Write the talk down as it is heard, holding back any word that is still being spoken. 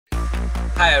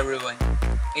Hi everyone,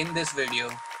 in this video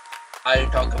I'll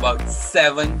talk about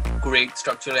 7 great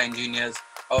structural engineers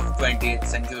of 20th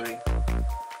century.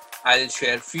 I'll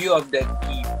share few of their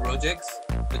key projects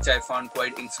which I found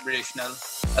quite inspirational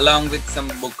along with some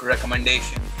book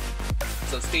recommendations.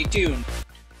 So stay tuned.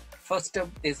 First up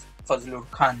is Fazlur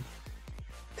Kahn.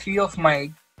 3 of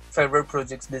my favorite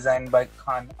projects designed by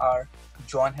Khan are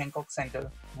John Hancock Center,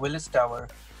 Willis Tower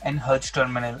and Hajj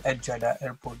Terminal at Jeddah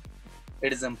Airport.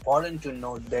 It is important to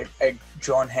note that at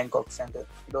John Hancock Center,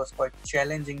 it was quite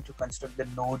challenging to construct the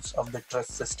nodes of the truss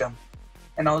system,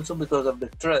 and also because of the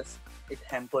truss, it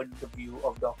hampered the view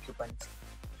of the occupants.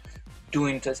 2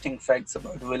 interesting facts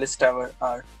about Willis Tower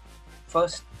are: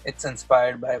 first, it's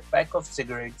inspired by a pack of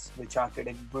cigarettes which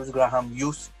architect Bruce Graham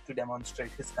used to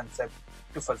demonstrate his concept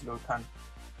to Fazlur Kahn.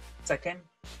 Second,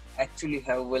 I actually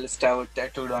have Willis Tower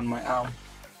tattooed on my arm.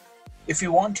 If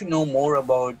you want to know more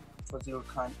about Fazlur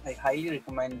Kahn, I highly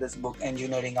recommend this book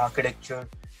Engineering Architecture,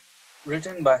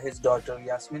 written by his daughter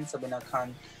Yasmin Sabina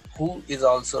Khan, who is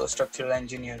also a structural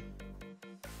engineer.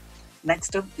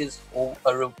 Next up is Ove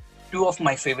Arup. 2 of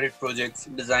my favorite projects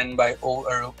designed by Ove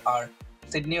Arup are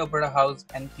Sydney Opera House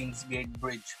and Kingsgate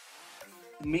Bridge.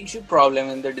 The major problem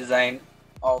in the design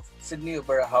of Sydney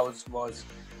Opera House was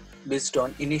based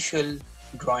on initial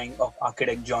drawing of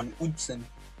architect John Utzon.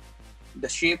 The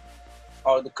shape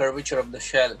or the curvature of the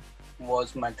shell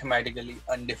was mathematically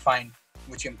undefined,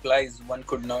 which implies one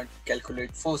could not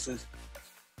calculate forces.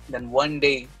 Then one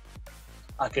day,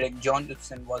 architect John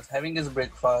Utzon was having his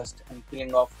breakfast and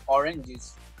peeling off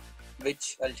oranges,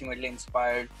 which ultimately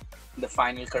inspired the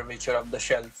final curvature of the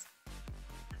shells.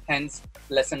 Hence,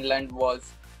 lesson learned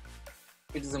was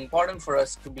it is important for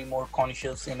us to be more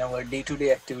conscious in our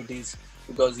day-to-day activities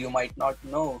because you might not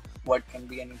know what can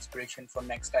be an inspiration for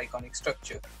next iconic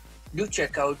structure. Do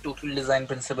check out Total Design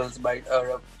Principles by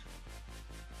Arup.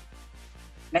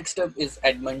 Next up is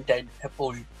Edmund Ted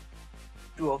Happold.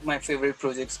 2 of my favorite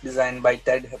projects designed by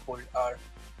Ted Happold are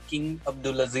King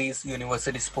Abdulaziz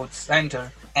University Sports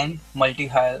Center and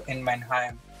Multi-Hall in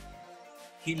Mannheim.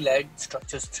 He led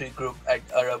Structures 3 Group at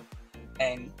Arup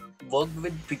and worked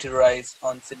with Peter Rice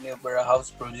on Sydney Opera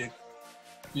House project.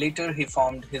 Later he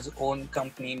formed his own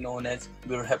company known as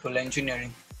Happold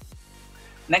Engineering.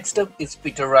 Next up is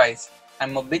Peter Rice.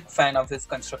 I'm a big fan of his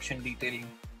construction detailing.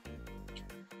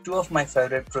 2 of my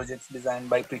favorite projects designed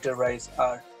by Peter Rice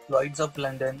are Lloyd's of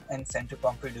London and Centre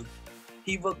Pompidou.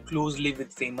 He worked closely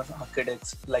with famous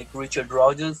architects like Richard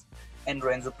Rogers and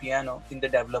Renzo Piano in the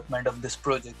development of these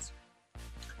projects.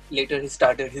 Later he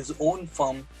started his own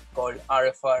firm called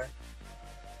RFR.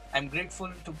 I'm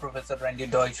grateful to Professor Randy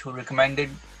Deutsch who recommended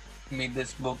me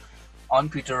this book on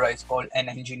Peter Rice called An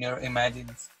Engineer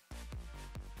Imagines.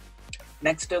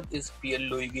 Next up is Pier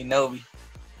Luigi Nervi.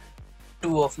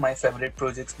 2 of my favorite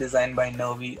projects designed by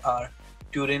Nervi are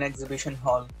Turin Exhibition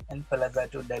Hall and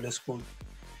Palazzetto dello Sport.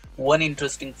 One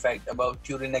interesting fact about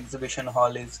Turin Exhibition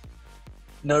Hall is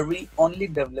Nervi only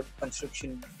developed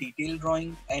construction detail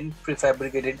drawing and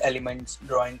prefabricated elements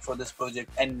drawing for this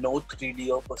project and no 3D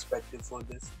or perspective for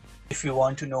this. If you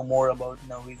want to know more about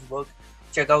Nervi's work,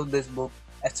 check out this book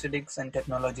Aesthetics and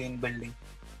Technology in Building.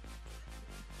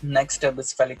 Next up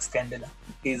is Felix Candela.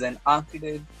 He is an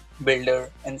architect, builder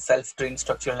and self-trained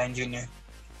structural engineer.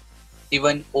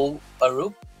 Even Ove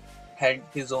Arup had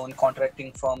his own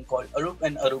contracting firm called Arup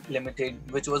 & Arup Limited,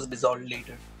 which was dissolved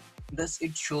later. Thus,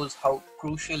 it shows how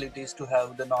crucial it is to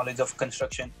have the knowledge of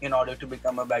construction in order to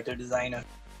become a better designer.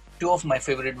 2 of my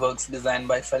favorite works designed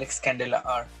by Felix Candela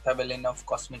are Pavilion of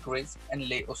Cosmic Rays and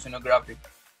Le Oceanographic.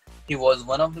 He was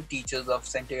one of the teachers of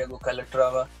Santiago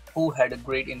Calatrava who had a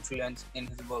great influence in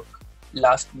his work.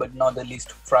 Last but not the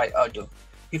least, Frei Otto.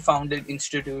 He founded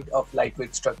Institute of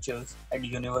Lightweight Structures at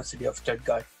University of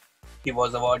Stuttgart. He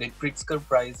was awarded Pritzker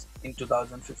Prize in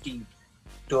 2015.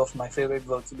 2 of my favorite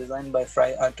works designed by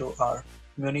Frei Otto are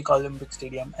Munich Olympic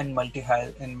Stadium and Multi-Hall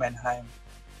in Mannheim.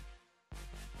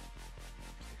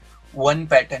 One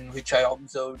pattern which I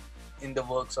observed in the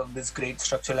works of these great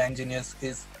structural engineers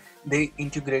is they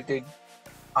integrated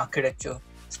architecture,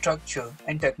 structure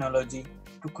and technology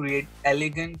to create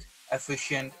elegant,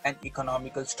 efficient and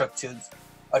economical structures,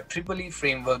 a triple E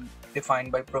framework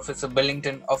defined by Professor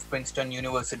Billington of Princeton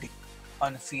University.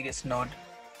 On a serious note,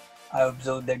 I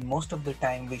observed that most of the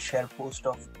time we share posts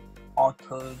of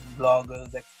authors,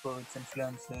 bloggers, experts,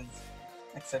 influencers,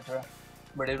 etc.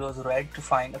 But it was rare to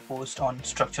find a post on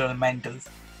structural mentors.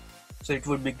 So it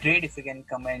would be great if you can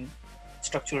comment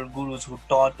structural gurus who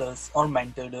taught us or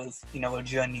mentored us in our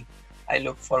journey. I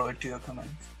look forward to your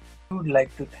comments. I would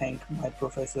like to thank my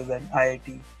professors at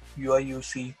IIT,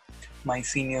 UIUC, my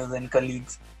seniors and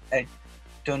colleagues at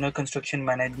Turner Construction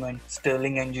Management,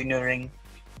 Sterling Engineering,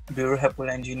 Bureau Happold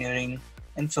Engineering,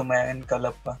 and Somaya and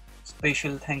Kalappa.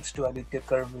 Special thanks to Aditya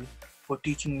Karve for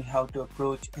teaching me how to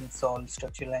approach and solve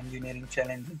structural engineering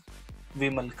challenges.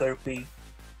 Vimal Karpi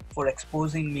for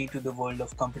exposing me to the world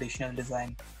of computational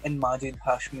design, and Majid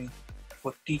Hashmi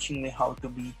for teaching me how to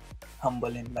be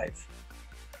humble in life.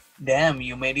 Damn,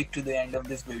 you made it to the end of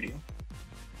this video.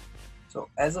 So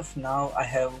as of now, I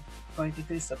have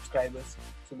 23 subscribers.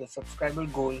 So the subscriber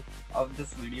goal of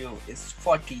this video is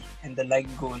 40 and the like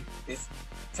goal is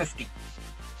 50.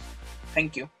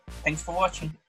 Thank you. Thanks for watching.